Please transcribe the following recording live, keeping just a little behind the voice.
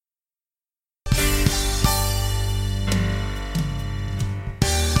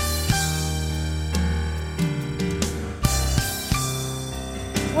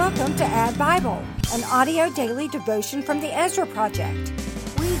Welcome to Add Bible, an audio daily devotion from the Ezra Project.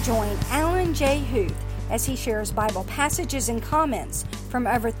 We join Alan J. Huth as he shares Bible passages and comments from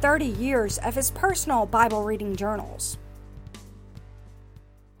over 30 years of his personal Bible reading journals.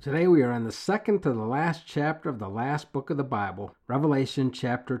 Today we are on the second to the last chapter of the last book of the Bible, Revelation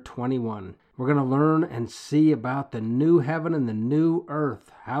chapter 21. We're going to learn and see about the new heaven and the new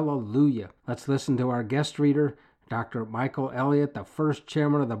earth. Hallelujah. Let's listen to our guest reader, Dr. Michael Elliott, the first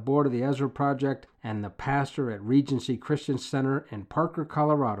chairman of the board of the Ezra Project and the pastor at Regency Christian Center in Parker,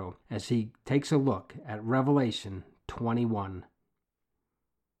 Colorado, as he takes a look at Revelation 21.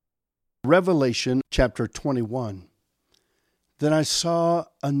 Revelation chapter 21. Then I saw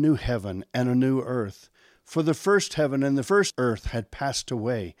a new heaven and a new earth, for the first heaven and the first earth had passed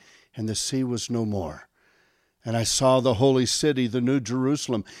away, and the sea was no more. And I saw the holy city, the new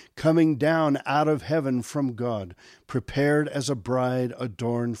Jerusalem, coming down out of heaven from God, prepared as a bride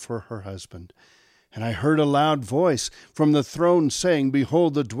adorned for her husband. And I heard a loud voice from the throne saying,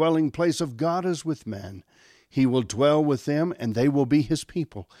 Behold, the dwelling place of God is with men. He will dwell with them, and they will be his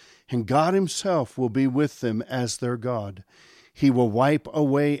people, and God himself will be with them as their God. He will wipe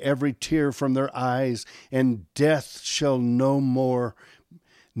away every tear from their eyes, and death shall no more.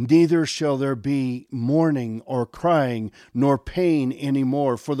 Neither shall there be mourning or crying, nor pain any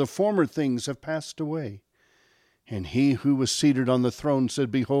more, for the former things have passed away. And he who was seated on the throne said,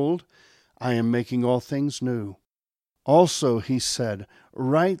 Behold, I am making all things new. Also he said,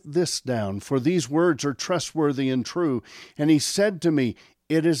 Write this down, for these words are trustworthy and true. And he said to me,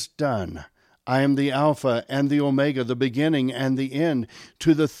 It is done. I am the Alpha and the Omega, the beginning and the end.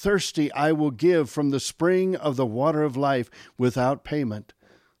 To the thirsty I will give from the spring of the water of life without payment.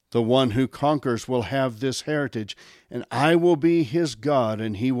 The one who conquers will have this heritage, and I will be his God,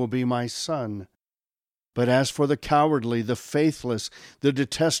 and he will be my son. But as for the cowardly, the faithless, the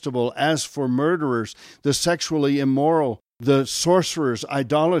detestable, as for murderers, the sexually immoral, the sorcerers,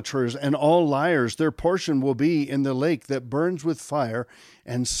 idolaters, and all liars, their portion will be in the lake that burns with fire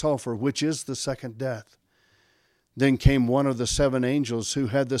and sulfur, which is the second death. Then came one of the seven angels who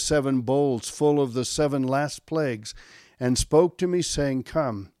had the seven bowls full of the seven last plagues, and spoke to me, saying,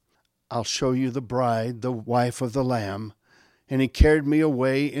 Come, I'll show you the bride, the wife of the Lamb. And he carried me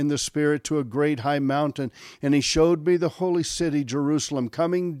away in the Spirit to a great high mountain, and he showed me the holy city, Jerusalem,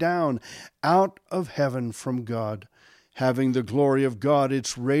 coming down out of heaven from God, having the glory of God,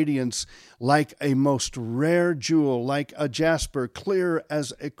 its radiance like a most rare jewel, like a jasper, clear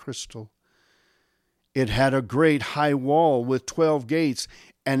as a crystal. It had a great high wall with 12 gates,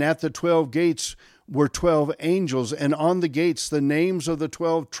 and at the 12 gates were 12 angels, and on the gates the names of the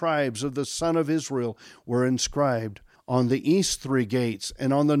 12 tribes of the son of Israel were inscribed. On the east 3 gates,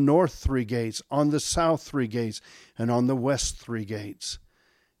 and on the north 3 gates, on the south 3 gates, and on the west 3 gates.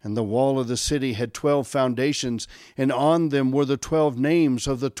 And the wall of the city had 12 foundations, and on them were the 12 names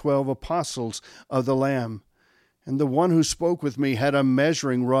of the 12 apostles of the Lamb. And the one who spoke with me had a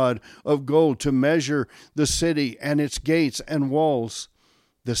measuring rod of gold to measure the city and its gates and walls.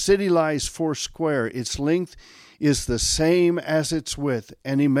 The city lies 4 square, its length is the same as its width.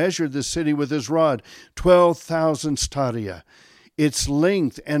 And he measured the city with his rod, 12,000 stadia. Its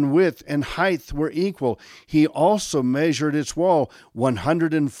length and width and height were equal. He also measured its wall,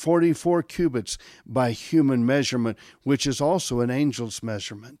 144 cubits by human measurement, which is also an angel's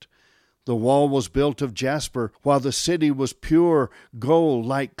measurement. The wall was built of jasper, while the city was pure gold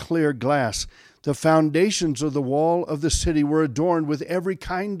like clear glass. The foundations of the wall of the city were adorned with every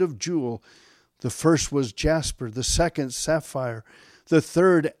kind of jewel. The first was jasper, the second sapphire, the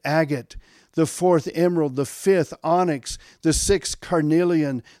third agate, the fourth emerald, the fifth onyx, the sixth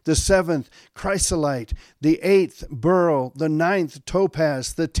carnelian, the seventh chrysolite, the eighth beryl, the ninth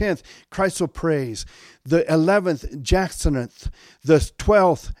topaz, the 10th chrysoprase, the 11th jacinth, the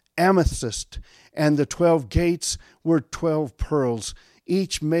 12th amethyst, and the 12 gates were 12 pearls,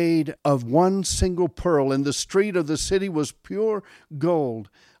 each made of one single pearl, and the street of the city was pure gold,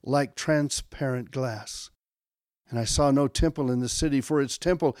 like transparent glass. And I saw no temple in the city, for its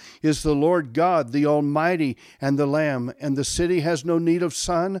temple is the Lord God, the Almighty, and the Lamb, and the city has no need of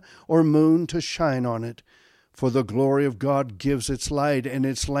sun or moon to shine on it, for the glory of God gives its light, and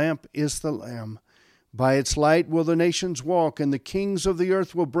its lamp is the Lamb. By its light will the nations walk, and the kings of the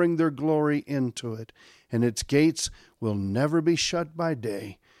earth will bring their glory into it. And its gates will never be shut by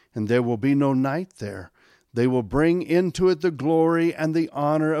day, and there will be no night there. They will bring into it the glory and the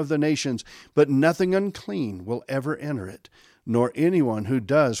honor of the nations, but nothing unclean will ever enter it, nor anyone who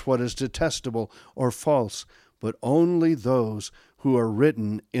does what is detestable or false, but only those who are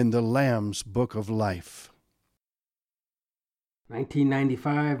written in the Lamb's book of life.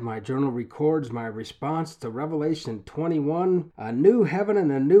 1995, my journal records my response to Revelation 21, a new heaven and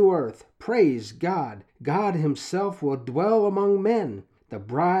a new earth. Praise God. God himself will dwell among men. The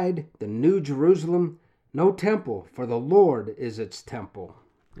bride, the new Jerusalem, no temple, for the Lord is its temple.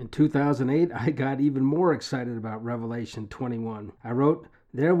 In 2008, I got even more excited about Revelation 21. I wrote,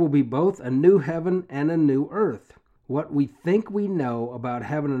 there will be both a new heaven and a new earth. What we think we know about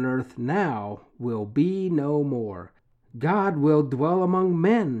heaven and earth now will be no more. God will dwell among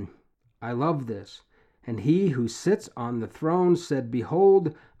men. I love this. And he who sits on the throne said,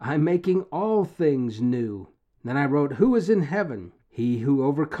 behold, I'm making all things new. Then I wrote, who is in heaven? He who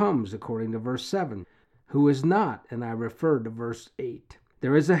overcomes, according to verse 7. Who is not? And I referred to verse 8.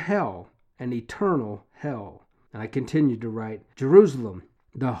 There is a hell, an eternal hell. And I continued to write, Jerusalem,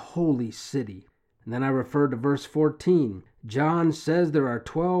 the holy city. And then I referred to verse 14. John says there are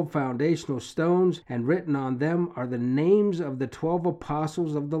 12 foundational stones, and written on them are the names of the 12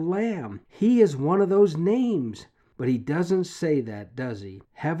 apostles of the Lamb. He is one of those names. But he doesn't say that, does he?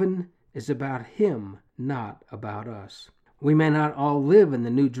 Heaven is about him, not about us. We may not all live in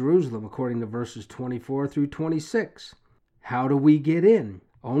the New Jerusalem, according to verses 24 through 26. How do we get in?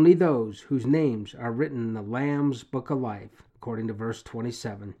 Only those whose names are written in the Lamb's Book of Life, according to verse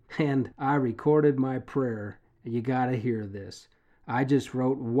 27. And I recorded my prayer. You gotta hear this. I just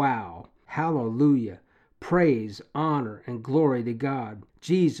wrote, wow, hallelujah, praise, honor, and glory to God,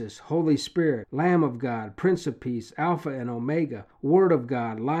 Jesus, Holy Spirit, Lamb of God, Prince of Peace, Alpha and Omega, Word of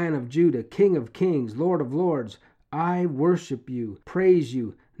God, Lion of Judah, King of Kings, Lord of Lords. I worship you, praise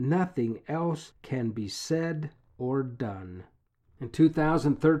you. Nothing else can be said or done. In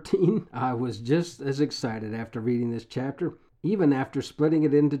 2013, I was just as excited after reading this chapter, even after splitting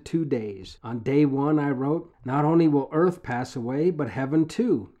it into 2 days. On day 1, I wrote, not only will earth pass away, but heaven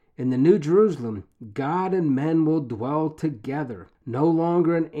too. In the New Jerusalem, God and men will dwell together. No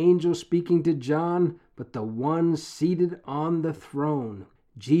longer an angel speaking to John, but the one seated on the throne.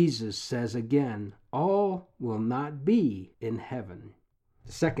 Jesus says again, all will not be in heaven.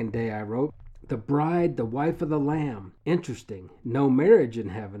 The second day I wrote, the bride, the wife of the Lamb. Interesting. No marriage in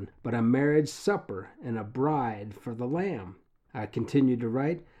heaven, but a marriage supper and a bride for the Lamb. I continued to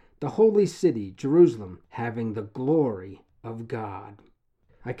write, the holy city, Jerusalem, having the glory of God.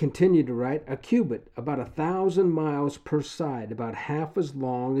 I continued to write, a cubit, about 1,000 miles per side, about half as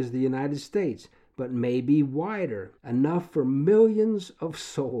long as the United States, but maybe wider, enough for millions of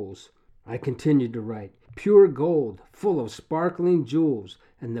souls. I continued to write, pure gold, full of sparkling jewels,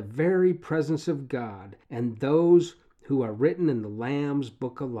 and the very presence of God, and those who are written in the Lamb's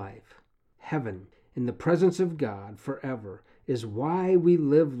Book of Life. Heaven, in the presence of God forever, is why we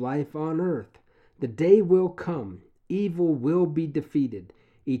live life on earth. The day will come, evil will be defeated,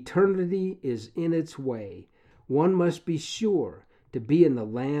 eternity is in its way. One must be sure to be in the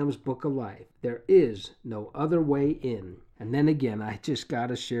Lamb's Book of Life. There is no other way in. And then again, I just got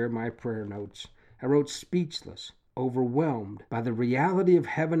to share my prayer notes. I wrote, speechless, overwhelmed by the reality of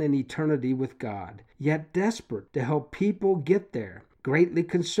heaven and eternity with God, yet desperate to help people get there. Greatly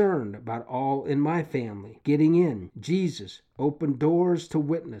concerned about all in my family getting in. Jesus, open doors to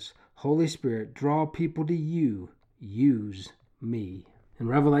witness. Holy Spirit, draw people to you. Use me. In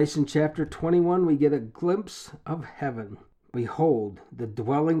Revelation chapter 21, we get a glimpse of heaven. Behold, the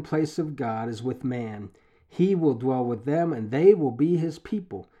dwelling place of God is with man. He will dwell with them, and they will be his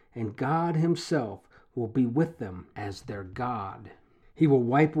people, and God himself will be with them as their God. He will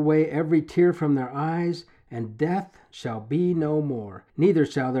wipe away every tear from their eyes, and death shall be no more. Neither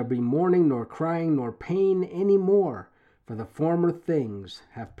shall there be mourning, nor crying, nor pain any more, for the former things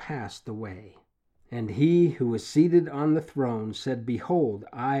have passed away. And he who was seated on the throne said, behold,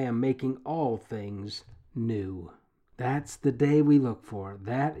 I am making all things new. That's the day we look for.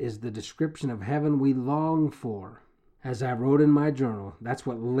 That is the description of heaven we long for. As I wrote in my journal, that's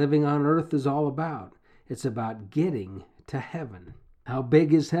what living on earth is all about. It's about getting to heaven. How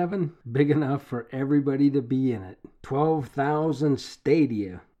big is heaven? Big enough for everybody to be in it. 12,000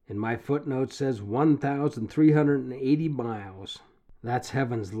 stadia. And my footnote says 1,380 miles. That's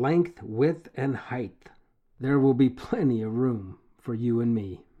heaven's length, width, and height. There will be plenty of room for you and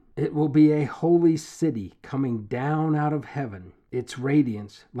me. It will be a holy city coming down out of heaven. Its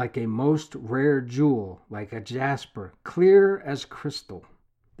radiance like a most rare jewel, like a jasper, clear as crystal.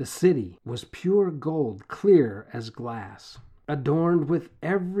 The city was pure gold, clear as glass, adorned with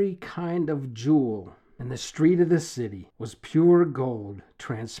every kind of jewel. And the street of the city was pure gold,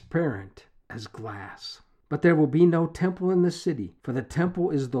 transparent as glass. But there will be no temple in the city, for the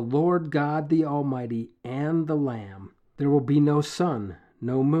temple is the Lord God the Almighty and the Lamb. There will be no sun,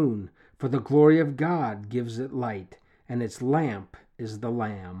 no moon, for the glory of God gives it light, and its lamp is the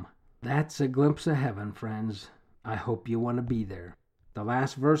Lamb. That's a glimpse of heaven, friends. I hope you want to be there. The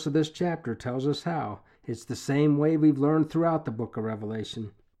last verse of this chapter tells us how. It's the same way we've learned throughout the book of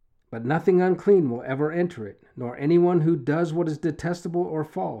Revelation. But nothing unclean will ever enter it, nor anyone who does what is detestable or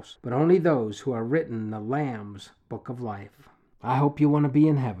false, but only those who are written in the Lamb's book of life. I hope you want to be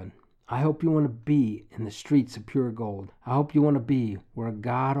in heaven. I hope you want to be in the streets of pure gold. I hope you want to be where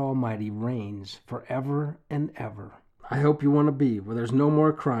God Almighty reigns forever and ever. I hope you want to be where there's no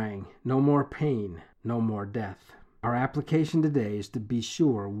more crying, no more pain, no more death. Our application today is to be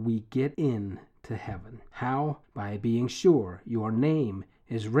sure we get in to heaven. How? By being sure your name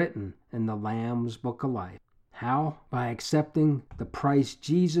is written in the Lamb's book of life. How? By accepting the price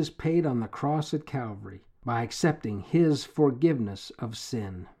Jesus paid on the cross at Calvary. By accepting His forgiveness of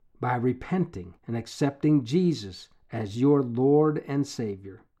sin. By repenting and accepting Jesus as your Lord and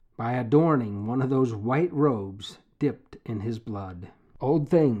Savior. By adorning one of those white robes dipped in His blood. Old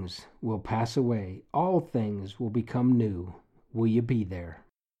things will pass away. All things will become new. Will you be there?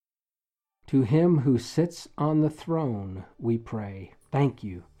 To Him who sits on the throne, we pray. Thank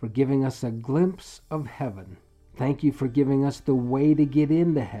you for giving us a glimpse of heaven. Thank you for giving us the way to get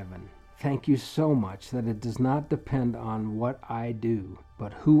into heaven. Thank you so much that it does not depend on what I do,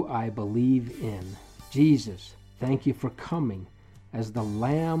 but who I believe in. Jesus, thank you for coming as the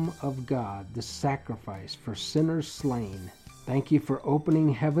Lamb of God, the sacrifice for sinners slain. Thank you for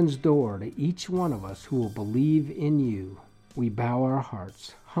opening heaven's door to each one of us who will believe in you. We bow our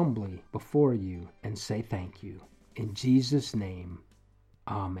hearts humbly before you and say thank you. In Jesus' name,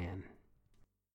 amen.